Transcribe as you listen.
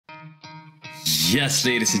Yes,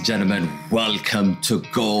 ladies and gentlemen, welcome to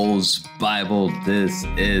Goals Bible. This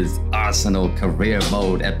is Arsenal Career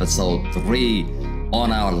Mode episode 3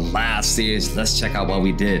 on our last series. Let's check out what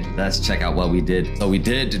we did. So we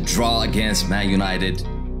did draw against Man United,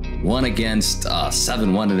 won against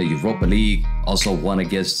 7-1 in the Europa League, also won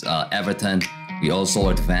against Everton. We also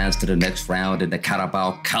advanced to the next round in the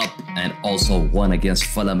Carabao Cup and also won against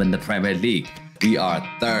Fulham in the Premier League. We are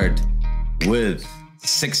third with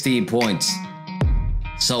 16 points.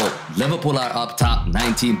 So Liverpool are up top,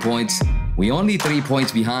 19 points. We only 3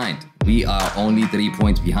 points behind. We are only 3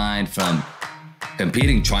 points behind from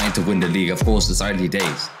competing, trying to win the league. Of course, it's early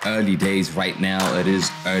days. Early days right now. It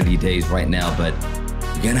is early days right now, but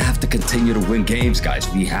we're gonna have to continue to win games, guys.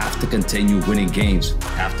 We have to continue winning games.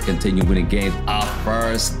 Our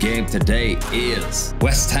first game today is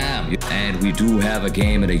West Ham. And we do have a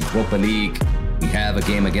game in the Europa League. We have a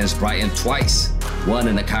game against Brighton twice. One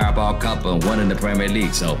in the Carabao Cup and one in the Premier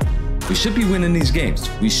League. So we should be winning these games.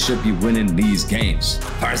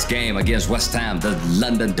 First game against West Ham, the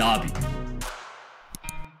London derby.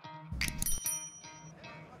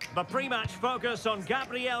 The pre-match focus on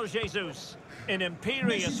Gabriel Jesus in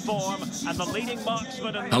imperious form and the leading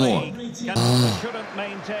marksman in the league couldn't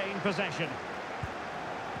maintain possession.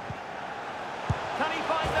 Can he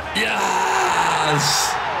find the net?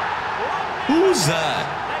 Yes! Who's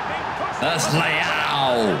that? That's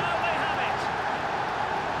Leao.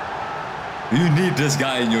 You need this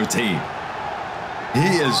guy in your team.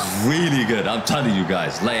 He is really good. I'm telling you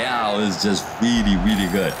guys, Leao is just really, really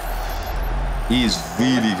good. He's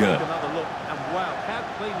really good.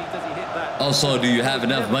 Also, do you have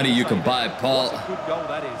enough money you can buy Paulo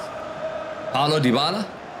Dybala?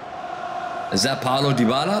 Is that Paulo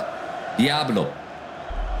Dybala?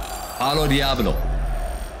 Paulo Diablo.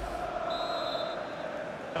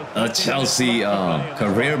 Chelsea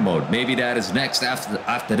career mode. Maybe that is next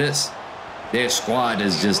after this. Their squad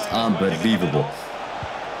is just unbelievable.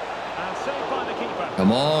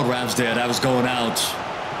 Come on, Ramsdale. That was going out.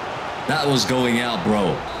 That was going out,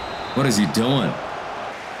 bro. What is he doing?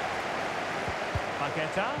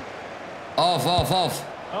 Off.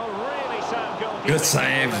 Good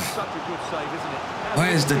save.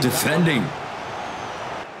 Where's the defending?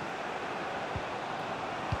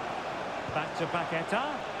 Back to Paqueta.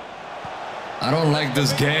 I don't like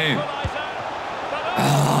this game.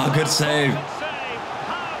 Good save.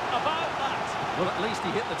 Well, at least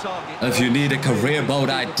he hit the target. If you need a career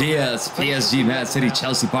mode ideas, PSG, Man City,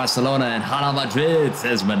 Chelsea, Barcelona, and Hala Madrid,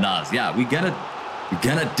 says Manaz. Yeah, we're gonna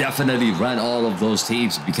definitely run all of those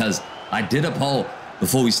teams because I did a poll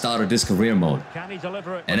before we started this career mode,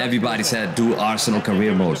 and everybody said do Arsenal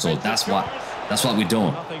career mode. So that's what we're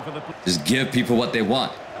doing. Just give people what they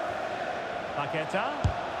want.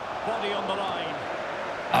 Body on the line.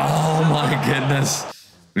 Oh my goodness.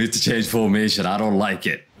 We need to change formation. I don't like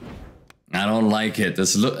it.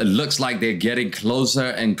 It looks like they're getting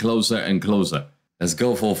closer and closer and closer. Let's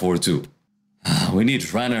go 4-4-2. We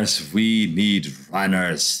need runners. We need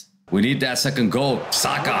that second goal.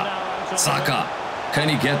 Saka. Can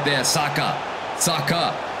he get there? Saka.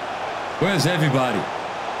 Where's everybody?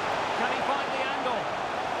 Can he find the angle?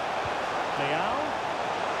 Leao.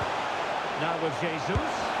 Now with Jesus.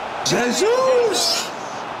 Oh,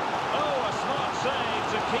 a smart save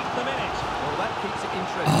to keep them in it. Well, that keeps it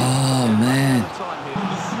interesting. Oh, man.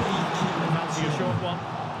 Fancy a short one.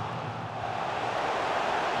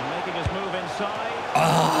 And making his move inside.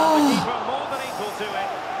 Oh. The keeper more than equal to it.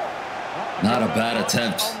 Not a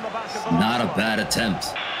bad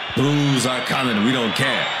attempt. Boos are coming. We don't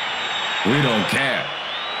care. He's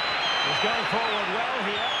going forward well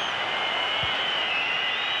here.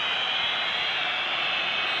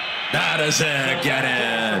 That is it. Get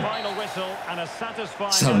in.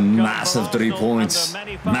 Some massive 3 points.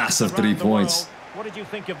 What did you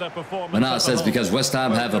think of their performance? Manaz says because West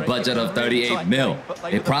Ham have a budget of 38 mil.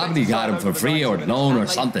 They probably got him for free or loan or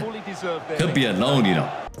something. Could be a loan, you know.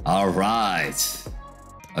 All right.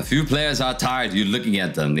 A few players are tired. You're looking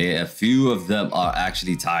at them. A few of them are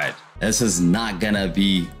actually tired. This is not going to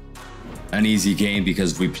be an easy game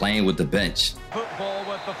because we're playing with the bench. Football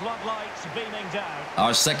with the floodlights beaming down.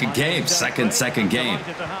 Our second game.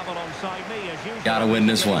 Gotta win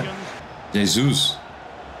this one. Jesus.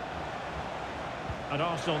 And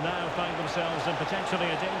Arsenal now find themselves in potentially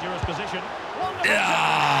a dangerous position.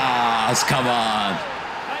 Yes, come on.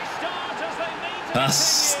 A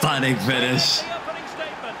stunning finish.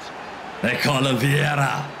 They call him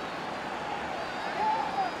Vieira.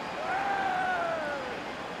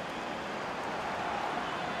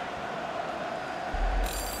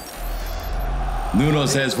 Nuno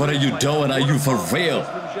says, what are you doing? Are you for real?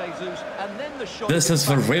 This is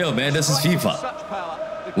for real, man. This is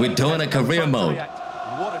FIFA. We're doing a career mode.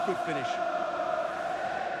 What a good finish.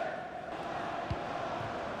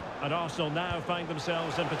 And Arsenal now find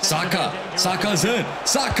themselves in potential Saka. Saka's in.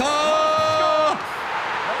 Saka!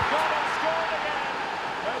 They've gone and scored again.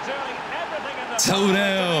 They're doing everything in the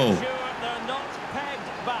 2-0. sure they're not pegged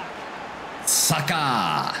back.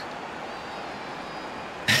 Saka.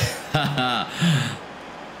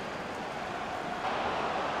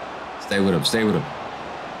 Stay with him. Stay with him.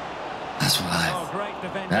 That's why. Oh, great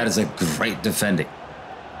defending. That is a great defending.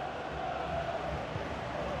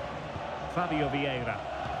 Fabio Vieira.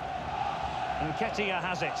 And Ketia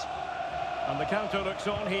has it. And the counter looks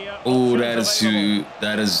on here. Oh, Options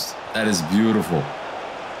that is beautiful.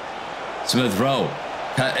 Smith Rowe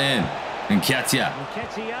cut in, and Ketia. And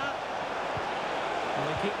Ketia. And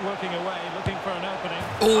they keep working away, looking for an opening.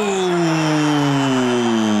 Oh!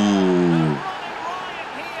 Running riot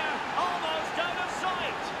here, almost out of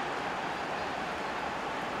sight.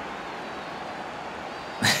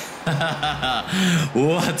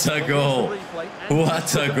 What a goal!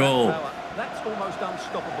 What a goal! That's almost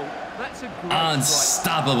unstoppable. That's a great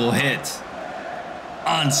Unstoppable hit.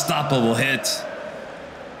 Unstoppable hit.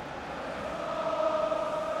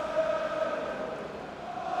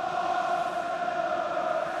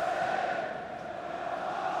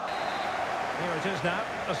 Here it is now,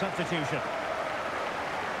 a substitution.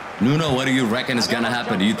 Nuno, what do you reckon is going to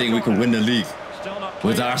happen? Do you think we can win the league Still not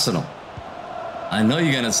with clear. Arsenal? I know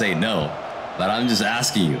you're going to say no, but I'm just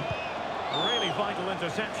asking you. Really vital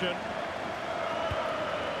interception.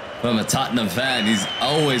 From a Tottenham fan, he's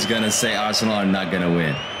always going to say Arsenal are not going to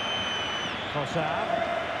win. Kossar.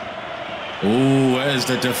 Ooh, where's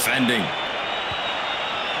the defending?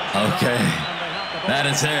 Okay, that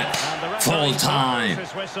is it. Full time.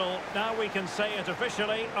 Now we can say it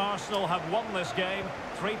officially. Arsenal have won this game.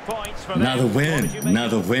 3 points for Another them. win. What did you make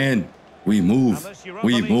Another of it? win. We move.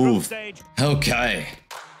 We move. Okay.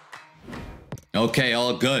 Okay,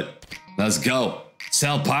 all good. Let's go.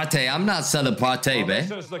 Sell Partey. I'm not selling Partey, man.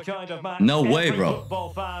 This is the kind of match No way, every bro.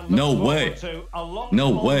 football fan No looks way. forward to along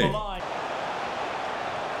No the way. line.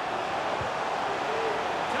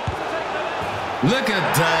 Look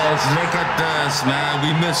at this. Look at this, man.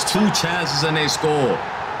 We missed 2 chances and they scored.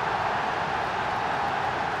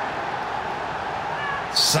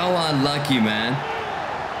 So unlucky, man.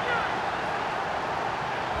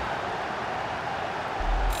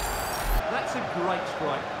 That's a great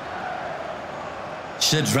strike.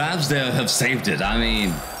 Should Ramsdale have saved it? I mean,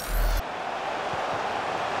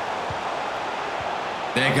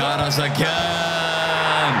 they got us again.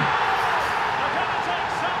 They're going to take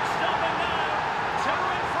some stopping now. 2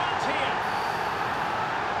 in front here.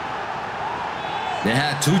 They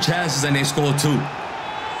had 2 chances and they scored 2.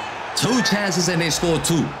 2 chances and they scored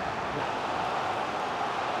 2. Who's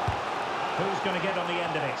going to get on the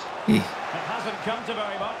end of it? It hasn't come to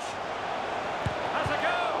very much. Has a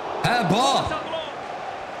go. Hey, ball. What a block.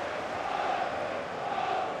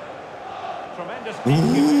 Tremendous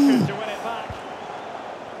distribution to win it back.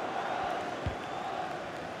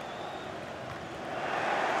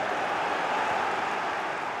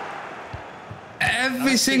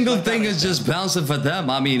 Every single thing is just bouncing for them.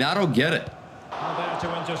 I mean, I don't get it. And there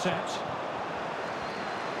to intercept.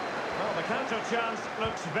 Well, the counter chance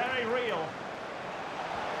looks very real.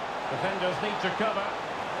 Defenders need to cover.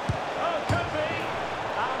 Oh, could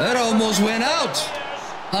be. And It almost went out.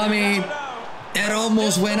 I mean, it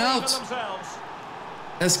almost went out.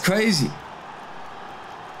 That's crazy.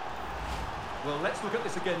 Well, let's look at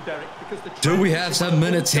this again, Derek, because the Do we have some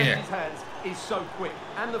minutes here? his hands is so quick,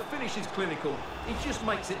 and the finish is clinical. He just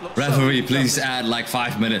makes it look. Referee, so please doesn't add like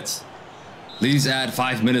 5 minutes. Please add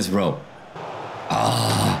 5 minutes, bro.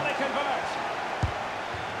 Ah. They convert.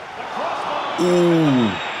 The crossbar.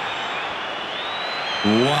 Ooh.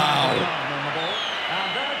 Wow.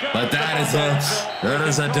 And there goes But the that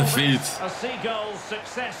is a defeat. A Seagulls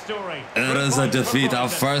success story. It is a defeat. Our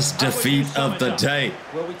first defeat of the day.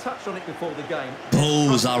 Well, we touched on it before the game.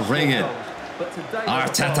 Bulls are ringing. But today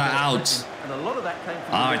Arteta out. and a lot of that came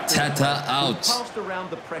from Arteta the midfield. out. He passed around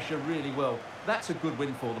the pressure really well. That's a good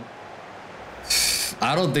win for them.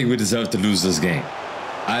 I don't think we deserve to lose this game.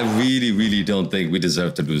 I really, really don't think we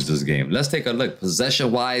deserve to lose this game. Let's take a look.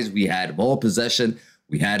 Possession-wise, we had more possession.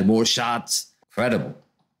 We had more shots. Incredible.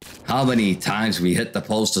 How many times we hit the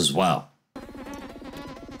post as well.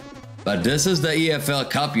 But this is the EFL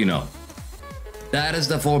Cup, you know. That is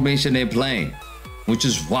the formation they're playing, which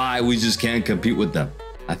is why we just can't compete with them.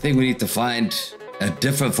 I think we need to find a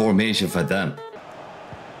different formation for them.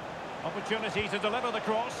 Opportunity to deliver the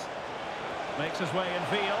cross. Makes his way in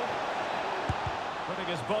field. Putting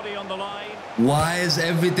his body on the line. Why is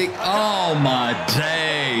everything... Oh, my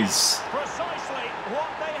days. Precisely what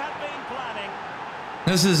they had been planning.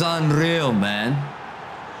 This is unreal, man.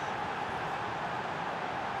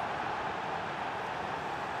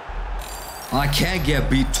 I can't get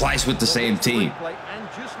beat twice with the same team. And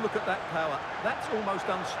just look at that power. That's almost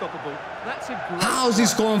unstoppable. That's a great... How is he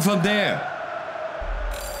scoring from there?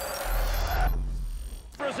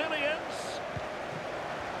 Brazilians.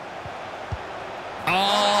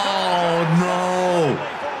 Oh, no.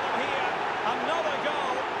 Another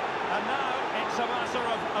goal. And now it's a matter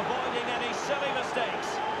of avoiding any silly mistakes.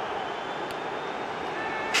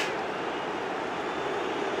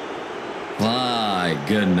 My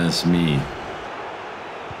goodness me.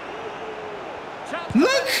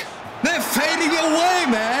 Look! They're fading away,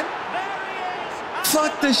 man!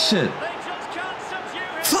 Fuck this shit.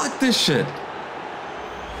 Fuck this shit.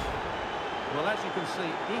 Well, as you can see,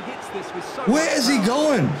 he hits this with so... Where is he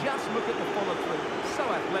going? Just look at the follow-through. So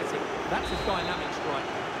athletic. That's a dynamic strike.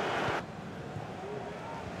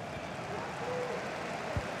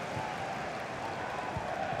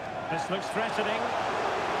 This looks threatening.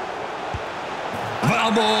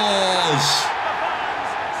 Vamos!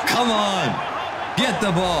 Come on! Get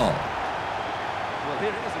the ball! Well, here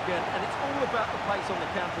it is again, and it's all about the pace on the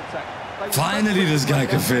counter-attack. Finally, this guy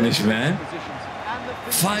can finish, man.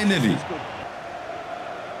 Finally.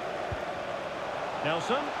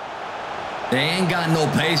 Nelson. They ain't got no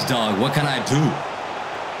pace, dog. What can I do?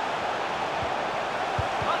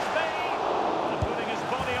 Putting his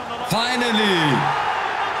body on the line. Finally!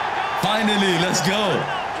 Finally, let's go!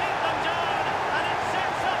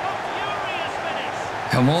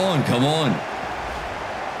 Come on, come on.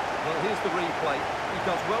 Well, here's the replay. He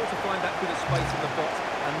does well to find that bit of space in the box,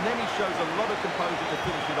 and then he shows a lot of composure to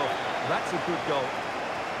finish it off. That's a good goal.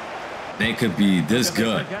 They could be this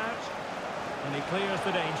good. And he clears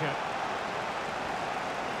the danger.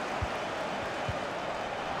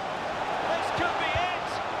 This could be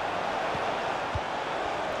it.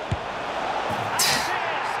 And it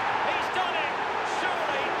is. He's done it.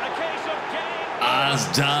 Surely a case of game. Ah, it's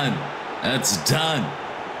done. It's done.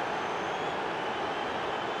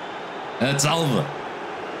 It's over.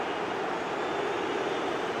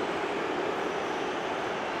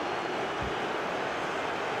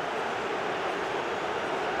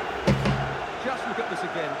 Just look at this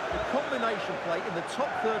again. The combination play in the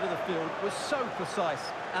top third of the field was so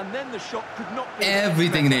precise, and then the shot could not be...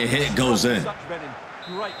 Everything they hit goes in.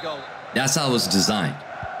 Great goal. That's how it's designed.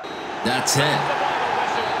 That's it.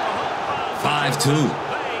 5-2.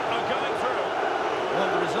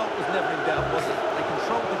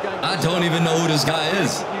 I don't even know who this guy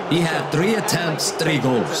is. He had 3 attempts, 3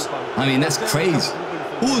 goals. I mean, that's crazy.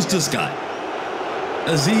 Who is this guy?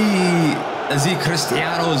 Is he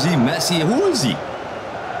Cristiano? Is he Messi? Who is he?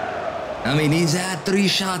 I mean, he's had 3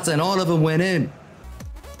 shots and all of them went in.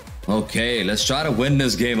 Okay, let's try to win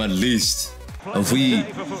this game at least. If we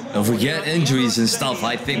get injuries and stuff,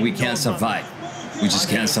 I think we can't survive. We just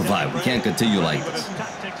can't survive. We can't continue like this.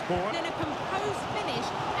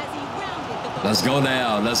 Let's go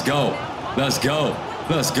now. Let's go. Let's go.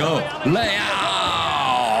 Let's go. Lay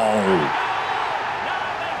out.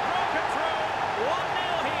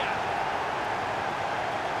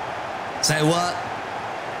 Say what?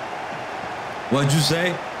 What'd you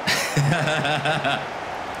say?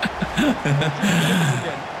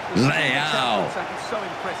 Lay out.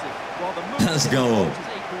 Let's go.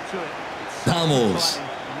 Vamos.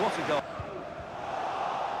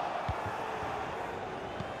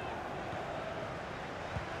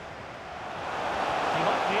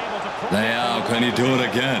 Lay out. Can he do it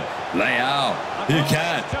again? Lay out. He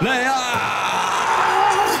can. Lay out.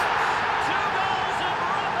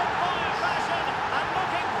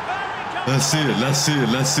 Let's see it. Let's see it.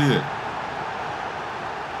 Let's see it.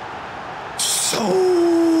 So.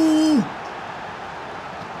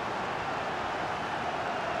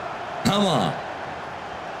 Come on.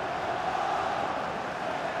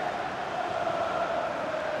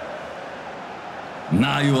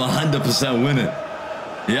 Now you 100% winning.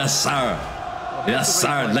 Yes, sir. Yes,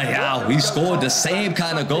 sir. Lay out. He scored the same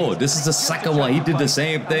kind of goal. This is the second one. He did the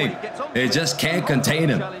same thing. They just can't contain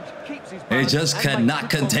him. They just cannot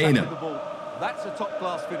contain him. That's a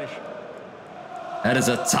top-class finish. That is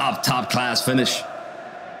a top class finish.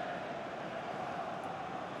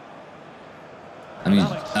 I mean,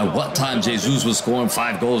 at what time Jesus was scoring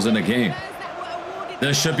 5 goals in a game?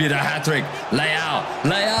 This should be the hat-trick. Lay out.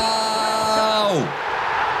 Lay out.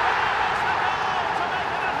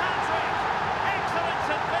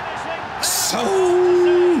 So.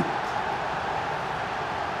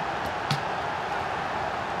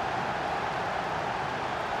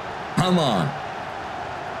 Come on.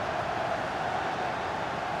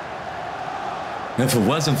 If it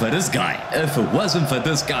wasn't for this guy,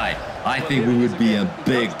 I think we would be in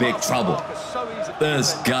big, big trouble.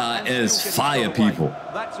 This guy is fire, people.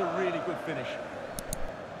 That's a really good finish.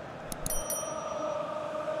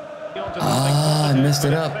 Ah, I messed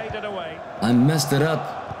it up. I messed it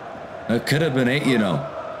up. It could have been 8, you know.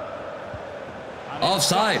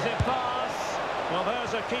 Offside.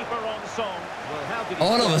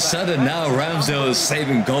 All of a sudden now Ramsdale is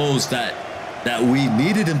saving goals that we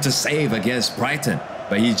needed him to save against Brighton,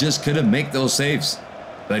 but he just couldn't make those saves.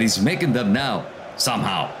 But he's making them now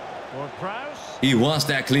somehow. He wants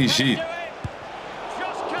that clean sheet.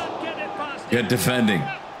 Good defending.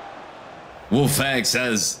 Wolfgang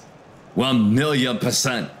says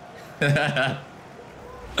 1,000,000%.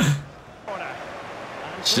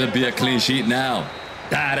 Should be a clean sheet now.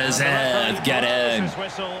 That is it. Get in.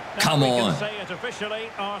 Come on.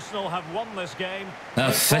 Arsenal have won this game.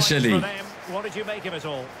 Officially. What did you make of it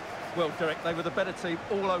all? Well, Derek, they were the better team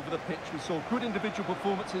all over the pitch. We saw good individual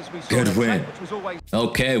performances. We saw good win. Which was always...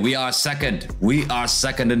 Okay, we are second. We are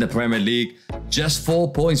second in the Premier League. Just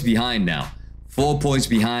 4 points behind now. 4 points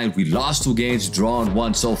behind. We lost 2 games, drawn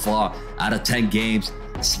 1 so far out of 10 games.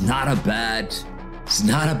 It's not a bad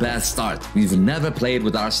start. We've never played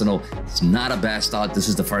with Arsenal. It's not a bad start. This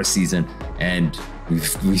is the first season, and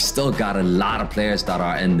we still got a lot of players that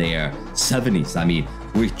are in their 70s. I mean,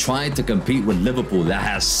 we're trying to compete with Liverpool that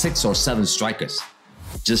has 6 or 7 strikers.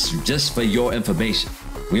 Just for your information,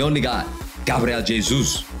 we only got Gabriel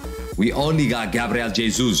Jesus.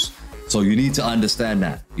 So you need to understand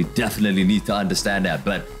that. You definitely need to understand that.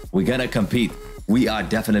 But we're gonna compete. We are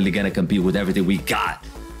definitely gonna compete with everything we got.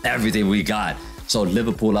 So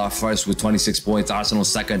Liverpool are first with 26 points. Arsenal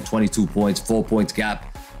second, 22 points, 4 points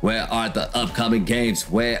gap. Where are the upcoming games?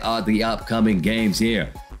 Where are the upcoming games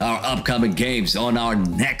here? Our upcoming games on our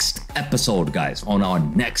next episode, guys. On our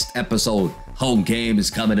next episode, home game is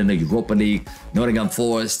coming in the Europa League. Nottingham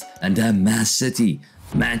Forest and then Man City.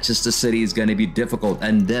 Manchester City is going to be difficult.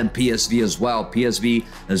 And then PSV as well. PSV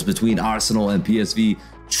is between Arsenal and PSV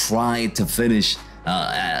trying to finish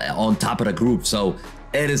on top of the group. So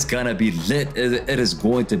it is gonna be lit. It is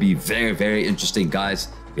going to be very, very interesting, guys.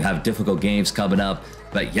 We have difficult games coming up,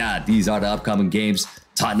 but yeah, these are the upcoming games.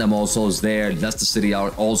 Tottenham also is there. Leicester City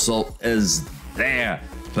also is there.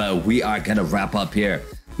 But we are gonna wrap up here.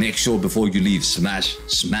 Make sure before you leave, smash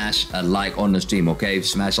a like on the stream, okay?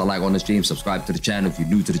 Smash a like on the stream. Subscribe to the channel if you're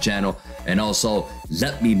new to the channel, and also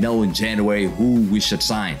let me know in January who we should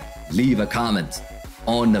sign. Leave a comment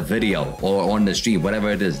on the video or on the stream, whatever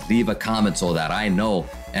it is. Leave a comment so that I know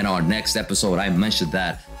in our next episode I mentioned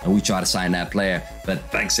that and we try to sign that player. But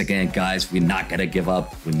thanks again, guys. We're not gonna give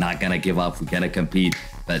up. We're gonna compete.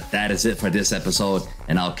 But that is it for this episode,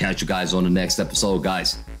 and I'll catch you guys on the next episode,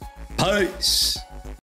 guys. Peace.